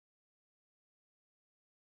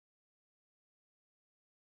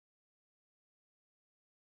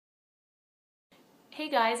Hey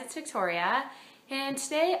guys, it's Victoria, and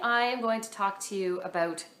today I am going to talk to you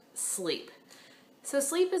about sleep. So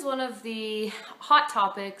sleep is one of the hot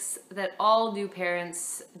topics that all new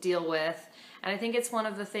parents deal with, and I think it's one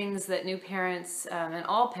of the things that new parents and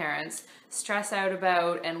all parents stress out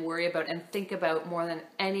about and worry about and think about more than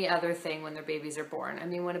any other thing when their babies are born. I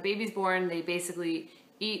mean, when a baby's born, they basically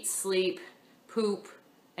eat, sleep, poop,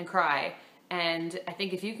 and cry. And I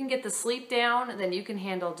think if you can get the sleep down, then you can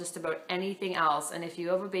handle just about anything else. And if you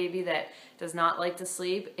have a baby that does not like to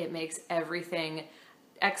sleep, it makes everything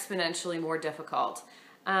exponentially more difficult.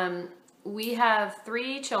 We have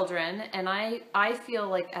 3 children, and I feel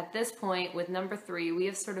like at this point with number 3, we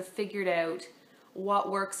have sort of figured out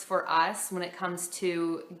what works for us when it comes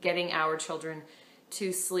to getting our children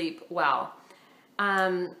to sleep well.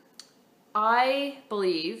 I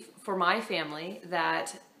believe for my family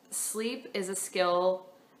that sleep is a skill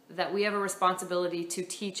that we have a responsibility to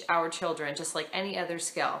teach our children, just like any other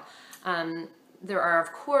skill. There are,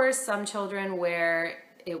 of course, some children where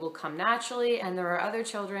it will come naturally, and there are other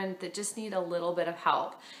children that just need a little bit of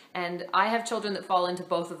help. And I have children that fall into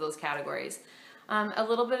both of those categories. A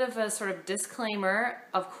little bit of a sort of disclaimer,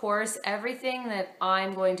 of course, everything that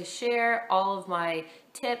I'm going to share, all of my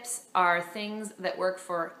tips are things that work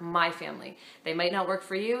for my family. They might not work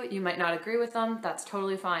for you, you might not agree with them, that's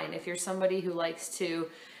totally fine. If you're somebody who likes to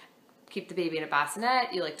keep the baby in a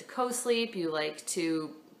bassinet, you like to co-sleep, you like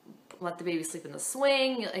to let the baby sleep in the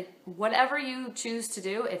swing, like whatever you choose to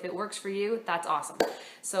do, if it works for you, that's awesome.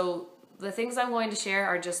 So the things I'm going to share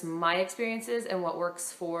are just my experiences and what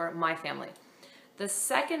works for my family. The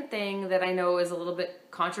second thing that I know is a little bit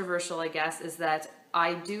controversial, I guess, is that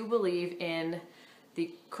I do believe in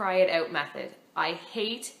the cry it out method. I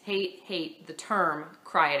hate the term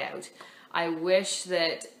cry it out. I wish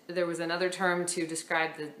that there was another term to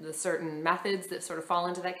describe the certain methods that sort of fall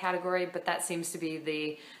into that category, but that seems to be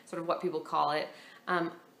the sort of what people call it.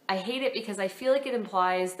 I hate it because I feel like it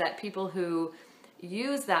implies that people who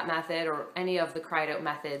use that method or any of the cry it out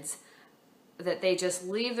methods, that they just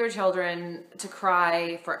leave their children to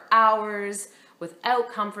cry for hours without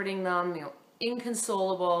comforting them,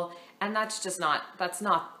 inconsolable, and that's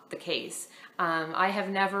not the case. I have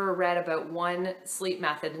never read about one sleep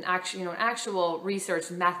method, an actual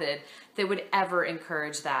research method that would ever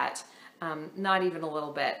encourage that, not even a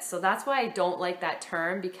little bit. So that's why I don't like that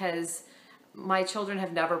term, because my children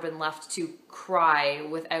have never been left to cry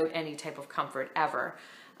without any type of comfort ever.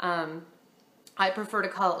 I prefer to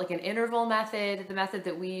call it like an interval method. The method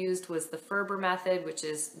that we used was the Ferber method, which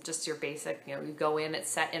is just your basic, you go in at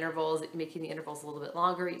set intervals, making the intervals a little bit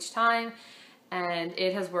longer each time. And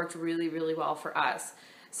it has worked really, really well for us.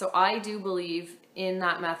 So I do believe in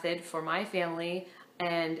that method for my family.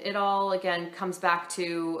 And it all, again, comes back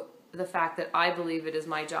to the fact that I believe it is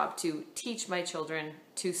my job to teach my children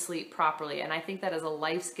to sleep properly. And I think that is a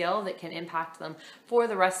life skill that can impact them for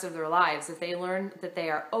the rest of their lives. If they learn that they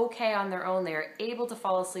are okay on their own, they are able to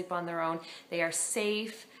fall asleep on their own, they are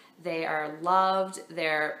safe, they are loved,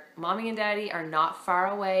 their mommy and daddy are not far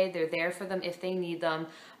away, they're there for them if they need them,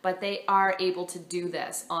 but they are able to do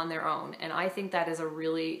this on their own. And I think that is a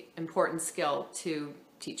really important skill to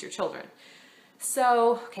teach your children.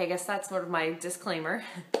 So, okay, I guess that's sort of my disclaimer.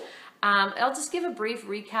 I'll just give a brief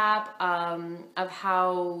recap of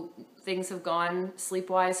how things have gone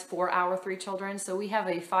sleep-wise for our 3 children. So we have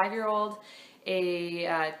a 5-year-old,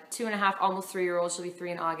 a 2.5, almost 3-year-old, she'll be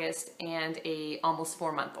 3 in August, and a almost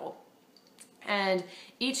 4-month-old. And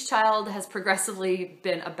each child has progressively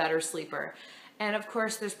been a better sleeper. And of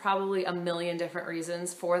course, there's probably a million different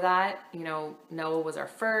reasons for that. Noah was our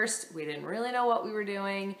first. We didn't really know what we were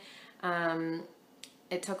doing.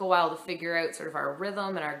 It took a while to figure out sort of our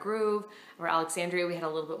rhythm and our groove. Where Alexandria, we had a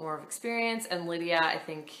little bit more of experience, and Lydia, I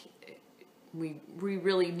think we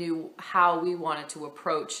really knew how we wanted to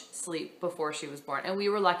approach sleep before she was born. And we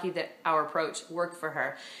were lucky that our approach worked for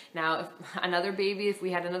her. Now, if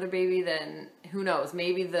we had another baby, then who knows?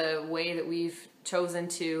 Maybe the way that we've chosen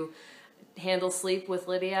to handle sleep with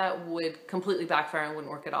Lydia would completely backfire and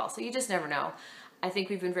wouldn't work at all. So you just never know. I think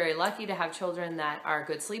we've been very lucky to have children that are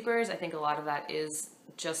good sleepers. I think a lot of that is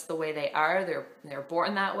just the way they are. They're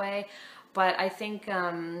born that way. But I think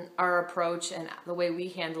our approach and the way we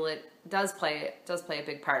handle it does play a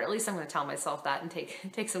big part. At least I'm going to tell myself that and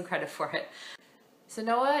take some credit for it. So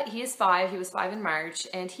Noah, he is 5. He was 5 in March,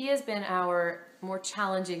 and he has been our more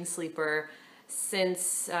challenging sleeper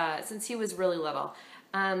since he was really little.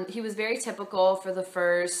 He was very typical for the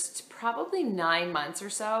first probably 9 months or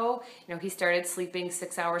so. He started sleeping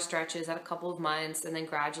 6-hour stretches at a couple of months and then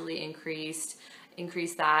gradually increased.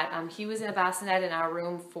 increase that. He was in a bassinet in our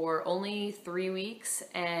room for only 3 weeks,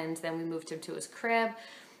 and then we moved him to his crib,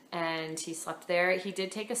 and he slept there. He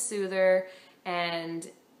did take a soother, and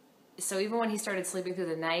so even when he started sleeping through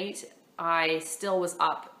the night, I still was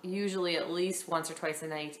up usually at least once or twice a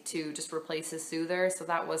night to just replace his soother. So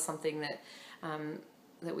that was something that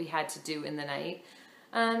that we had to do in the night.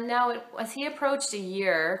 Now, as he approached a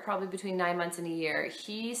year, probably between 9 months and a year,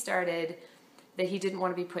 he started that he didn't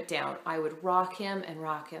want to be put down. I would rock him and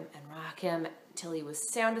rock him and rock him until he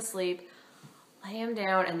was sound asleep, lay him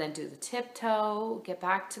down, and then do the tiptoe, get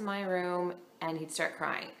back to my room, and he'd start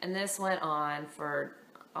crying. And this went on for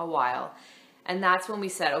a while. And that's when we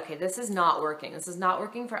said, okay, this is not working. This is not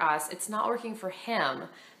working for us. It's not working for him.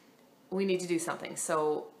 We need to do something.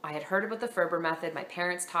 So I had heard about the Ferber method. My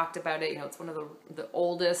parents talked about it. You know, it's one of the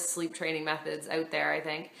oldest sleep training methods out there, I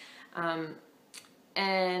think.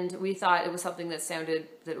 And we thought it was something that sounded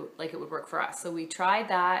like it would work for us. So we tried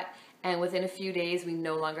that, and within a few days, we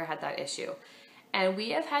no longer had that issue. And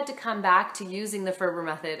we have had to come back to using the Ferber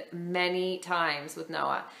method many times with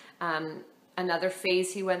Noah. Another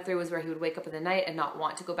phase he went through was where he would wake up in the night and not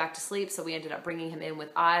want to go back to sleep. So we ended up bringing him in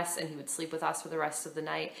with us, and he would sleep with us for the rest of the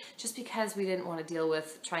night just because we didn't want to deal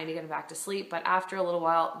with trying to get him back to sleep. But after a little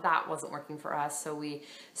while, that wasn't working for us. So we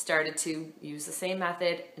started to use the same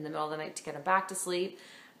method in the middle of the night to get him back to sleep.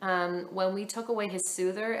 When we took away his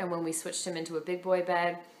soother and when we switched him into a big boy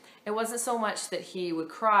bed, it wasn't so much that he would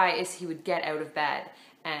cry as he would get out of bed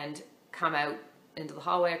and come out into the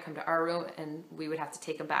hallway or come to our room, and we would have to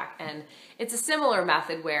take them back. And it's a similar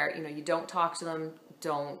method where, you know, you don't talk to them,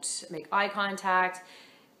 don't make eye contact,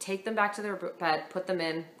 take them back to their bed, put them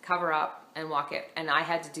in, cover up, and walk it. And I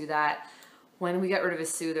had to do that when we got rid of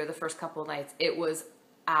his soother the first couple of nights. It was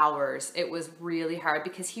hours. It was really hard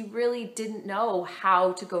because he really didn't know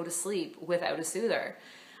how to go to sleep without a soother.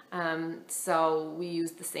 So we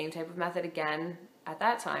used the same type of method again at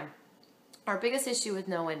that time. Our biggest issue with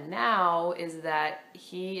Noah now is that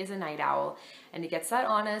he is a night owl, and he gets that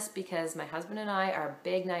on us because my husband and I are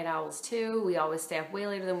big night owls too. We always stay up way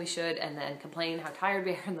later than we should and then complain how tired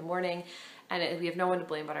we are in the morning, and we have no one to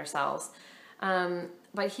blame but ourselves.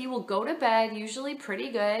 But he will go to bed usually pretty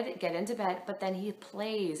good, get into bed, but then he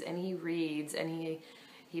plays and he reads and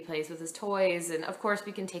he plays with his toys. And of course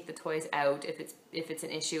we can take the toys out if it's an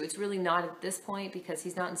issue. It's really not at this point because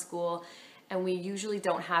he's not in school, and we usually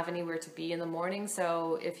don't have anywhere to be in the morning.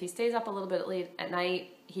 So if he stays up a little bit late at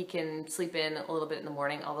night, he can sleep in a little bit in the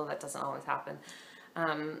morning, although that doesn't always happen.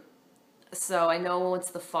 So I know once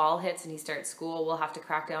the fall hits and he starts school, we'll have to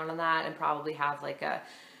crack down on that and probably have like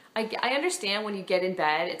I understand when you get in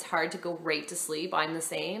bed, it's hard to go right to sleep. I'm the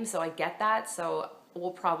same, so I get that. So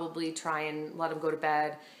we'll probably try and let him go to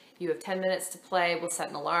bed. You have 10 minutes to play, we'll set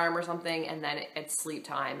an alarm or something, and then it's sleep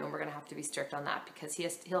time, and we're gonna have to be strict on that because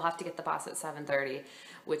he'll have to get the bus at 7:30,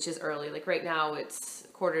 which is early. Like right now it's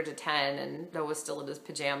 9:45 and Noah's still in his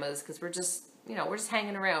pajamas because we're just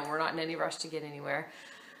hanging around. We're not in any rush to get anywhere.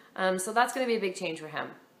 So that's gonna be a big change for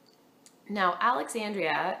him. Now,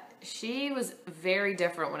 Alexandria, she was very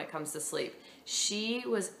different when it comes to sleep. She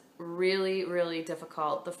was really, really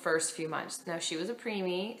difficult the first few months. Now, she was a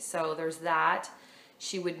preemie, so there's that.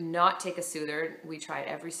 She would not take a soother. We tried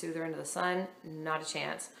every soother under the sun, not a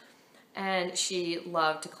chance. And she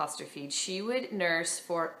loved to cluster feed. She would nurse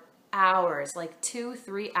for hours, like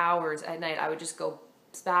 2-3 hours at night. I would just go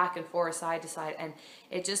back and forth, side to side, and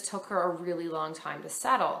it just took her a really long time to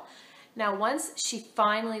settle. Now, once she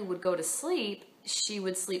finally would go to sleep, she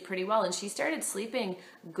would sleep pretty well, and she started sleeping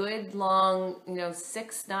good, long,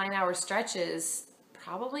 6-9 hour stretches,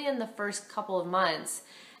 probably in the first couple of months,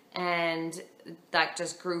 and that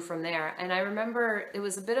just grew from there. And I remember it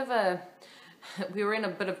was we were in a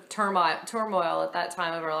bit of turmoil at that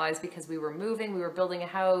time of our lives because we were moving, we were building a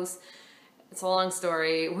house. It's a long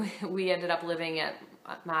story. We ended up living at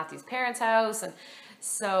Matthew's parents' house, and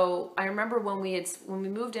so I remember when we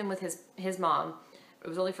moved in with his mom, it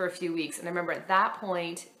was only for a few weeks, and I remember at that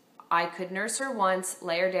point, I could nurse her once,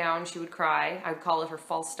 lay her down, she would cry, I would call it her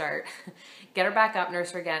false start, get her back up,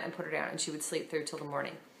 nurse her again, and put her down, and she would sleep through till the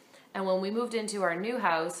morning. And when we moved into our new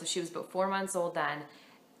house, so she was about 4 months old then,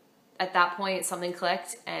 at that point something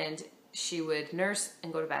clicked, and she would nurse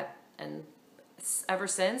and go to bed, and ever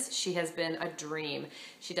since, she has been a dream.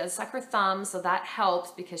 She does suck her thumb, so that helps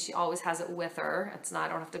because she always has it with her. I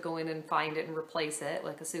don't have to go in and find it and replace it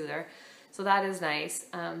like a soother. So that is nice.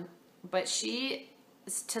 But she,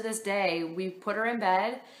 to this day, we put her in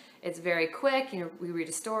bed. It's very quick. We read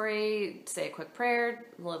a story, say a quick prayer,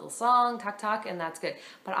 a little song, tuck, tuck, and that's good.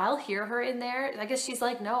 But I'll hear her in there. I guess she's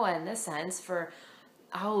like Noah in this sense for,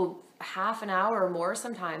 half an hour or more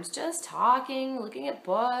sometimes, just talking, looking at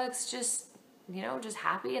books, just, you know, just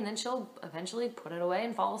happy. And then she'll eventually put it away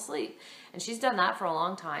and fall asleep. And she's done that for a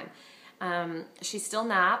long time. She still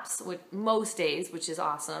naps with most days, which is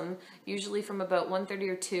awesome. Usually from about 1:30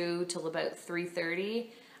 or 2 till about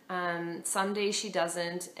 3:30. Some days she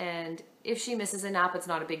doesn't, and if she misses a nap, it's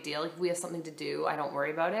not a big deal. If we have something to do, I don't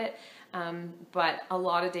worry about it. But a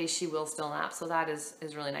lot of days she will still nap, so that is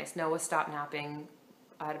really nice. Noah stopped napping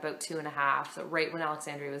at about 2.5, so right when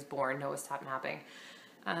Alexandria was born, Noah stopped napping.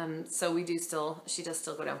 So she does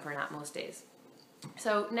still go down for a nap most days.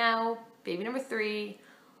 So now, baby number 3,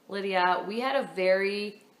 Lydia, we had a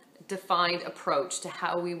very defined approach to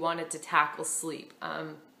how we wanted to tackle sleep.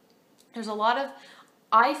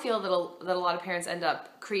 I feel that a lot of parents end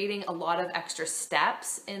up creating a lot of extra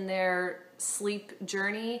steps in their sleep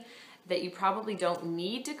journey that you probably don't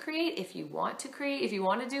need to create. If you want to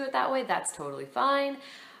do it that way, that's totally fine.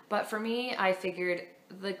 But for me, I figured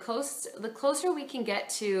the closer we can get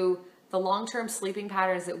to the long-term sleeping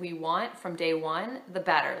patterns that we want from day one, the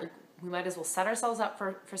better. Like, we might as well set ourselves up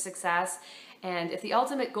for success. And if the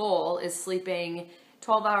ultimate goal is sleeping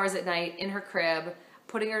 12 hours at night in her crib,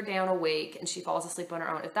 putting her down awake, and she falls asleep on her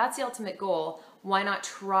own, if that's the ultimate goal, why not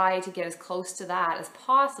try to get as close to that as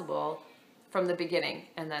possible from the beginning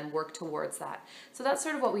and then work towards that? So that's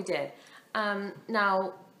sort of what we did.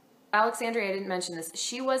 Now, Alexandria, I didn't mention this,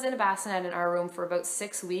 she was in a bassinet in our room for about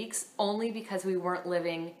 6 weeks, only because we weren't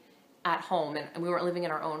living at home and we weren't living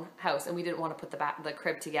in our own house, and we didn't want to put the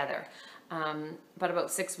crib together. But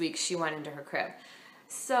about 6 weeks, she went into her crib.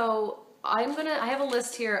 So I have a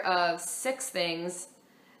list here of 6 things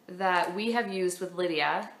that we have used with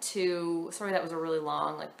Lydia sorry that was a really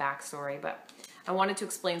long backstory, but I wanted to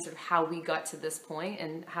explain sort of how we got to this point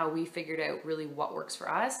and how we figured out really what works for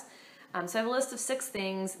us. So I have a list of 6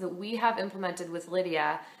 things that we have implemented with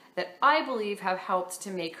Lydia that I believe have helped to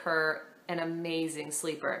make her an amazing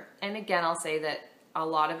sleeper. And again, I'll say that a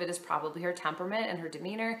lot of it is probably her temperament and her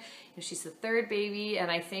demeanor. She's the 3rd baby,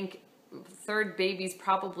 and I think 3rd babies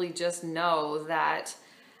probably just know that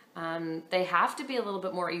they have to be a little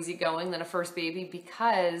bit more easygoing than a 1st baby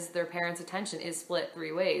because their parents' attention is split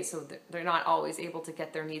 3 ways. So they're not always able to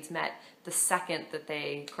get their needs met the second that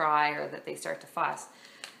they cry or that they start to fuss.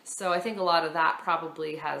 So I think a lot of that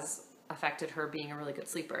probably has affected her being a really good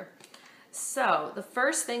sleeper. So the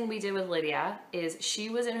first thing we did with Lydia is she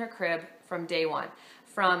was in her crib from day one.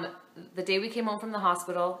 From the day we came home from the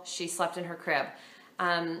hospital, she slept in her crib.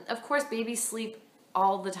 Of course, babies sleep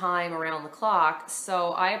all the time around the clock,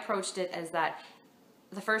 so I approached it as that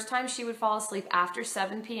the first time she would fall asleep after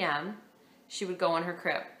 7 p.m., she would go in her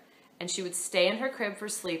crib, and she would stay in her crib for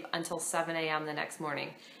sleep until 7 a.m. the next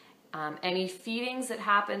morning. Any feedings that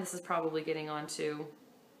happened, this is probably getting on to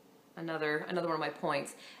another one of my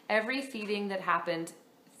points. Every feeding that happened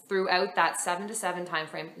throughout that 7 to 7 time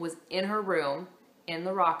frame was in her room, in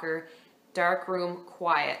the rocker, dark room,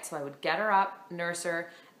 quiet. So I would get her up, nurse her,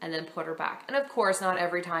 and then put her back. And of course, not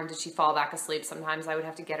every time did she fall back asleep. Sometimes I would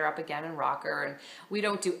have to get her up again and rock her. And we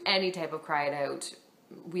don't do any type of cry it out.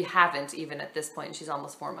 We haven't even at this point. She's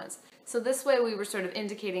almost 4 months. So this way we were sort of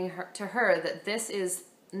indicating to her that this is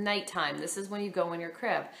nighttime. This is when you go in your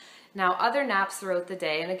crib. Now, other naps throughout the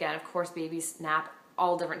day, and again, of course, babies nap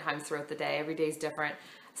all different times throughout the day. Every day is different.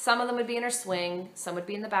 Some of them would be in her swing. Some would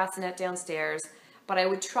be in the bassinet downstairs. But I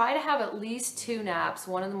would try to have at least 2 naps,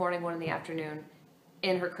 one in the morning, one in the afternoon,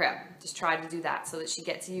 in her crib. Just try to do that so that she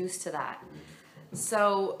gets used to that.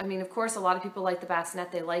 So, I mean, of course, a lot of people like the bassinet.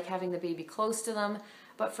 They like having the baby close to them.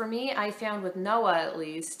 But for me, I found with Noah, at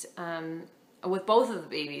least, with both of the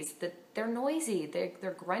babies, that they're noisy.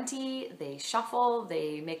 They're grunty. They shuffle.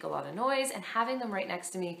 They make a lot of noise. And having them right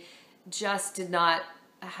next to me just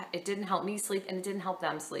it didn't help me sleep, and it didn't help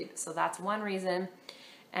them sleep. So that's one reason.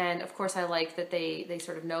 And of course, I like that they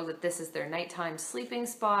sort of know that this is their nighttime sleeping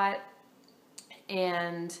spot.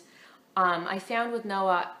 And I found with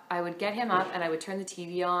Noah, I would get him up and I would turn the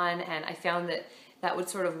TV on, and I found that would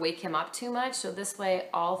sort of wake him up too much. So this way,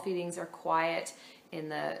 all feedings are quiet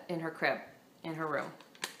in her crib, in her room.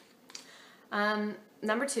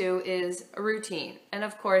 Number 2 is a routine. And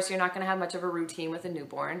of course, you're not going to have much of a routine with a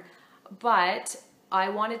newborn, but I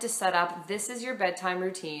wanted to set up, this is your bedtime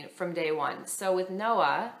routine from day one. So with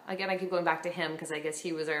Noah, again, I keep going back to him because I guess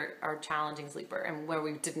he was our challenging sleeper and where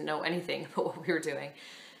we didn't know anything about what we were doing.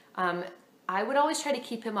 I would always try to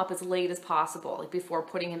keep him up as late as possible, like before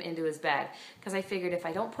putting him into his bed, because I figured if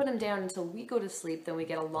I don't put him down until we go to sleep, then we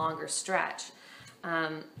get a longer stretch.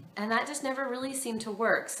 And that just never really seemed to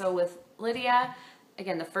work. So with Lydia,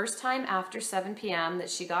 again, the first time after 7 p.m. that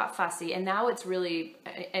she got fussy, and now it's really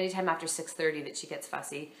anytime after 6:30 that she gets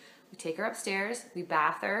fussy, we take her upstairs, we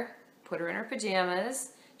bath her, put her in her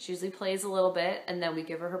pajamas. She usually plays a little bit, and then we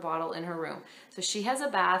give her her bottle in her room. So she has a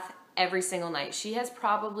bath every single night. She has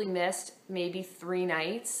probably missed maybe 3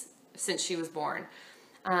 nights since she was born.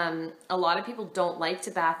 A lot of people don't like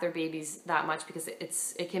to bath their babies that much because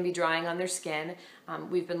it can be drying on their skin.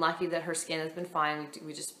 We've been lucky that her skin has been fine.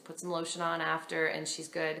 We just put some lotion on after and she's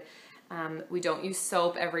good. We don't use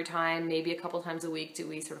soap every time. Maybe a couple times a week do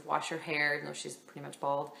we sort of wash her hair, even though she's pretty much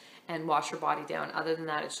bald, and wash her body down. Other than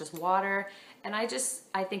that, it's just water. And I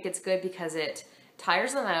think it's good because it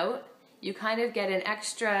tires them out. You kind of get an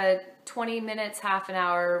extra 20 minutes, half an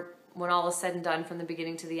hour when all is said and done from the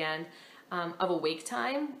beginning to the end. Of awake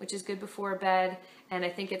time, which is good before bed, and I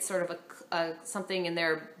think it's sort of something in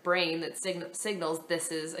their brain that signals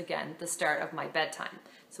this is, again, the start of my bedtime.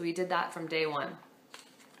 So we did that from day one.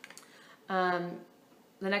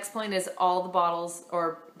 The next point is all the bottles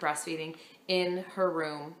or breastfeeding in her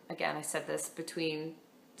room. Again, I said this between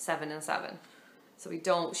 7 and 7. So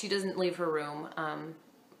she doesn't leave her room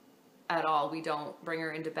at all. We don't bring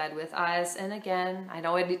her into bed with us. And again, I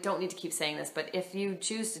know I don't need to keep saying this, but if you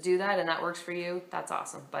choose to do that and that works for you, that's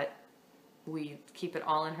awesome. But we keep it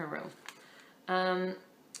all in her room.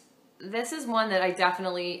 This is one that I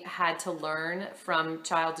definitely had to learn from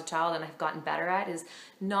child to child, and I've gotten better at, is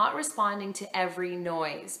not responding to every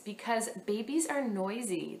noise, because babies are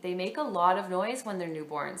noisy. They make a lot of noise when they're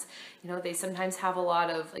newborns. You know, they sometimes have a lot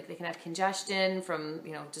of, like, they can have congestion from,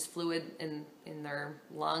 you know, just fluid in their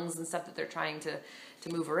lungs and stuff that they're trying to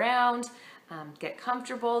move around, get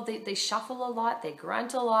comfortable. They shuffle a lot, they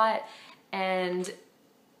grunt a lot, and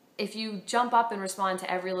if you jump up and respond to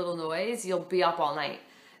every little noise, you'll be up all night.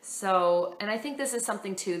 So, and I think this is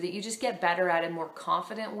something too that you just get better at and more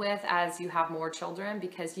confident with as you have more children,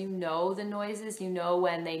 because you know the noises, you know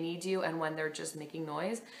when they need you and when they're just making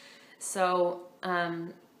noise. So,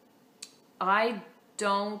 I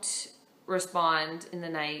don't respond in the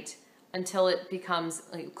night until it becomes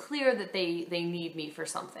clear that they need me for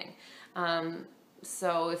something.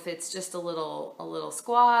 So if it's just a little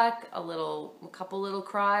squawk, a couple little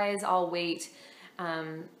cries, I'll wait,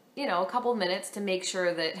 you know, a couple minutes to make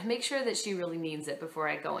sure that she really needs it before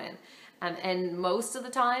I go in. And most of the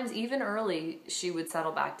times, even early, she would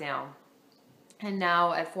settle back down. And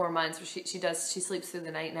now at 4 months, she sleeps through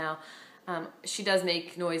the night now. She does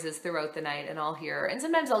make noises throughout the night, and I'll hear her. And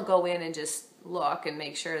sometimes I'll go in and just look and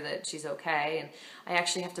make sure that she's okay. And I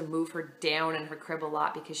actually have to move her down in her crib a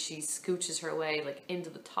lot because she scooches her way like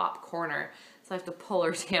into the top corner. So I have to pull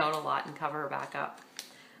her down a lot and cover her back up.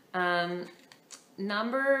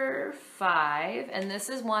 Number 5, and this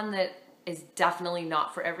is one that is definitely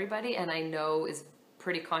not for everybody, and I know is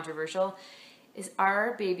pretty controversial, is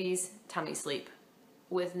our baby's tummy sleep.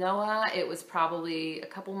 With Noah, it was probably a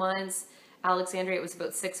couple months. Alexandria, it was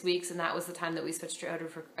about 6 weeks, and that was the time that we switched her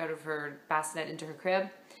out of her bassinet into her crib.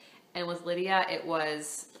 And with Lydia, it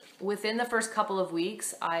was within the first couple of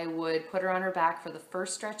weeks. I would put her on her back for the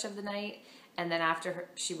first stretch of the night, and then after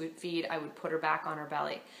she would feed, I would put her back on her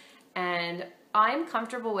belly. And I'm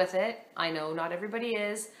comfortable with it. I know not everybody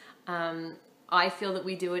is. I feel that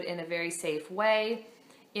we do it in a very safe way.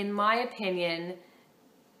 In my opinion,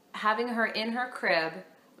 having her in her crib,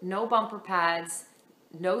 no bumper pads,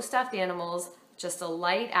 no stuffed animals, just a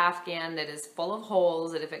light Afghan that is full of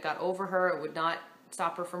holes that if it got over her, it would not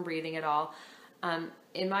stop her from breathing at all.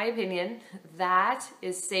 In my opinion, that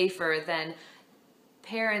is safer than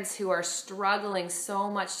parents who are struggling so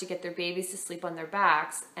much to get their babies to sleep on their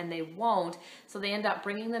backs, and they won't, so they end up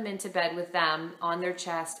bringing them into bed with them on their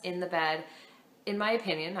chest in the bed. In my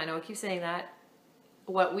opinion, I know I keep saying that,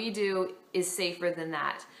 what we do is safer than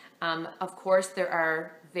that. Of course, there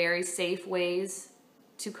are very safe ways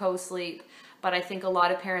to co-sleep, but I think a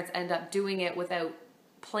lot of parents end up doing it without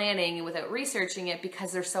planning and without researching it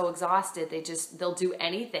because they're so exhausted. They'll do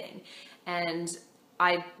anything. And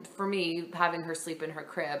for me, having her sleep in her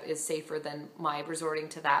crib is safer than my resorting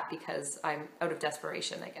to that because I'm out of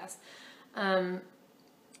desperation, I guess.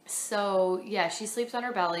 So yeah, she sleeps on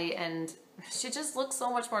her belly and she just looks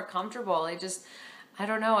so much more comfortable. I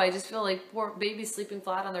don't know. I just feel like poor babies sleeping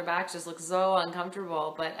flat on their backs just look so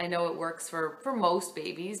uncomfortable, but I know it works for most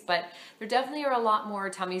babies, but there definitely are a lot more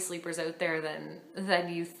tummy sleepers out there than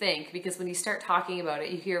you think, because when you start talking about it,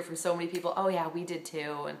 you hear from so many people, oh yeah, we did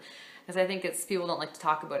too. And because I think people don't like to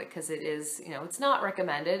talk about it because it is, you know, it's not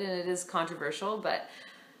recommended and it is controversial, but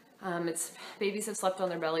Babies have slept on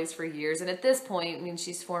their bellies for years, and at this point, I mean,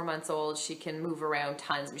 she's 4 months old. She can move around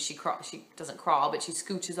tons. I mean, she doesn't crawl, but she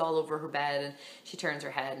scooches all over her bed, and she turns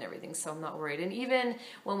her head and everything. So I'm not worried. And even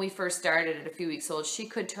when we first started at a few weeks old, she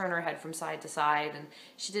could turn her head from side to side, and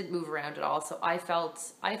she didn't move around at all. So I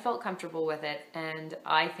felt comfortable with it, and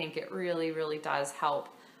I think it really, really does help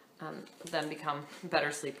them become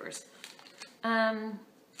better sleepers. And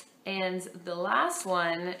the last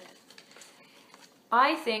one,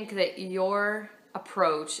 I think that your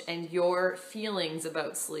approach and your feelings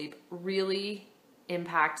about sleep really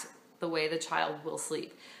impact the way the child will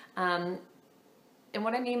sleep. And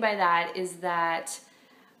what I mean by that is that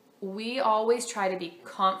we always try to be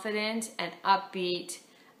confident and upbeat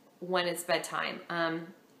when it's bedtime.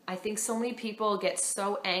 I think so many people get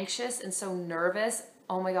so anxious and so nervous.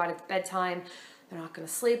 Oh my God, it's bedtime. They're not going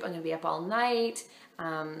to sleep. I'm going to be up all night.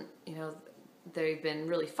 You know, they've been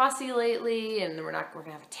really fussy lately, and we're going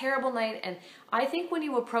to have a terrible night. And I think when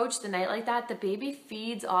you approach the night like that, the baby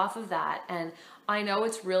feeds off of that. And I know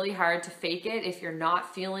it's really hard to fake it if you're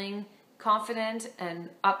not feeling confident and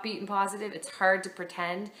upbeat and positive. It's hard to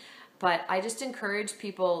pretend, but I just encourage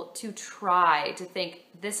people to try to think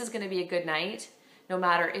this is going to be a good night. No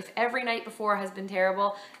matter if every night before has been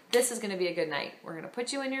terrible, this is going to be a good night. We're going to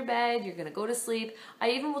put you in your bed. You're going to go to sleep.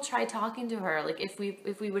 I even will try talking to her. Like if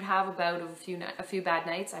we would have a bout of a few bad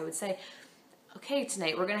nights, I would say, okay,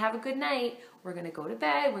 tonight we're going to have a good night. We're going to go to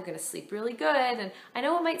bed. We're going to sleep really good. And I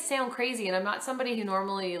know it might sound crazy, and I'm not somebody who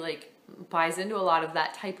normally like buys into a lot of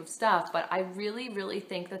that type of stuff, but I really, really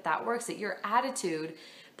think that that works. That your attitude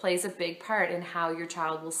plays a big part in how your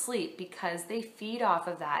child will sleep, because they feed off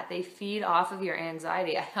of that. They feed off of your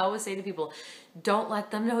anxiety. I always say to people, don't let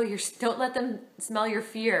them smell your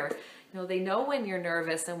fear. You know, they know when you're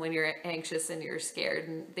nervous and when you're anxious and you're scared,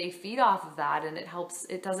 and they feed off of that, and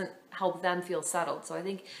it doesn't help them feel settled. So I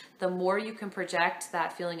think the more you can project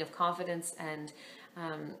that feeling of confidence and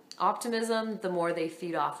optimism, the more they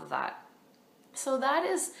feed off of that. So that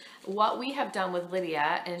is what we have done with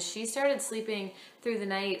Lydia, and she started sleeping through the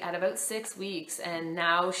night at about 6 weeks, and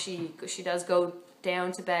now she does go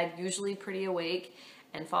down to bed usually pretty awake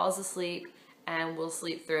and falls asleep and will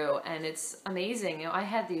sleep through, and it's amazing. You know, I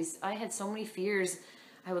had so many fears.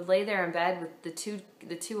 I would lay there in bed with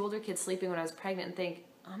the two older kids sleeping when I was pregnant and think,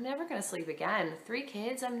 I'm never going to sleep again. 3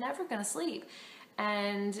 kids, I'm never going to sleep.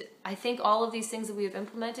 And I think all of these things that we have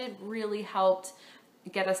implemented really helped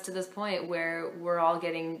get us to this point where we're all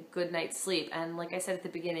getting good night's sleep. And like I said at the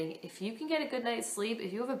beginning, if you can get a good night's sleep,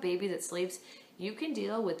 if you have a baby that sleeps, you can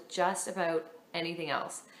deal with just about anything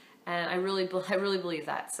else. And I really believe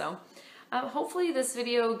that. So hopefully this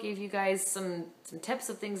video gave you guys some tips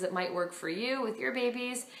of things that might work for you with your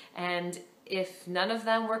babies. And if none of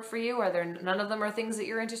them work for you, or none of them are things that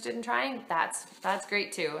you're interested in trying, that's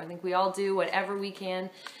great too. I think we all do whatever we can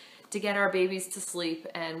to get our babies to sleep,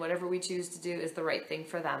 and whatever we choose to do is the right thing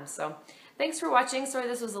for them. So thanks for watching. Sorry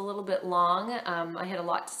this was a little bit long. I had a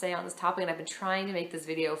lot to say on this topic, and I've been trying to make this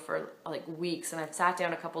video for like weeks, and I've sat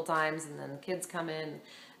down a couple times, and then the kids come in.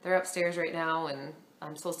 They're upstairs right now, and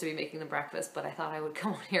I'm supposed to be making them breakfast, but I thought I would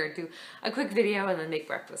come on here and do a quick video and then make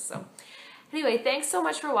breakfast. So anyway, thanks so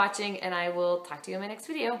much for watching, and I will talk to you in my next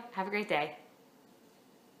video. Have a great day.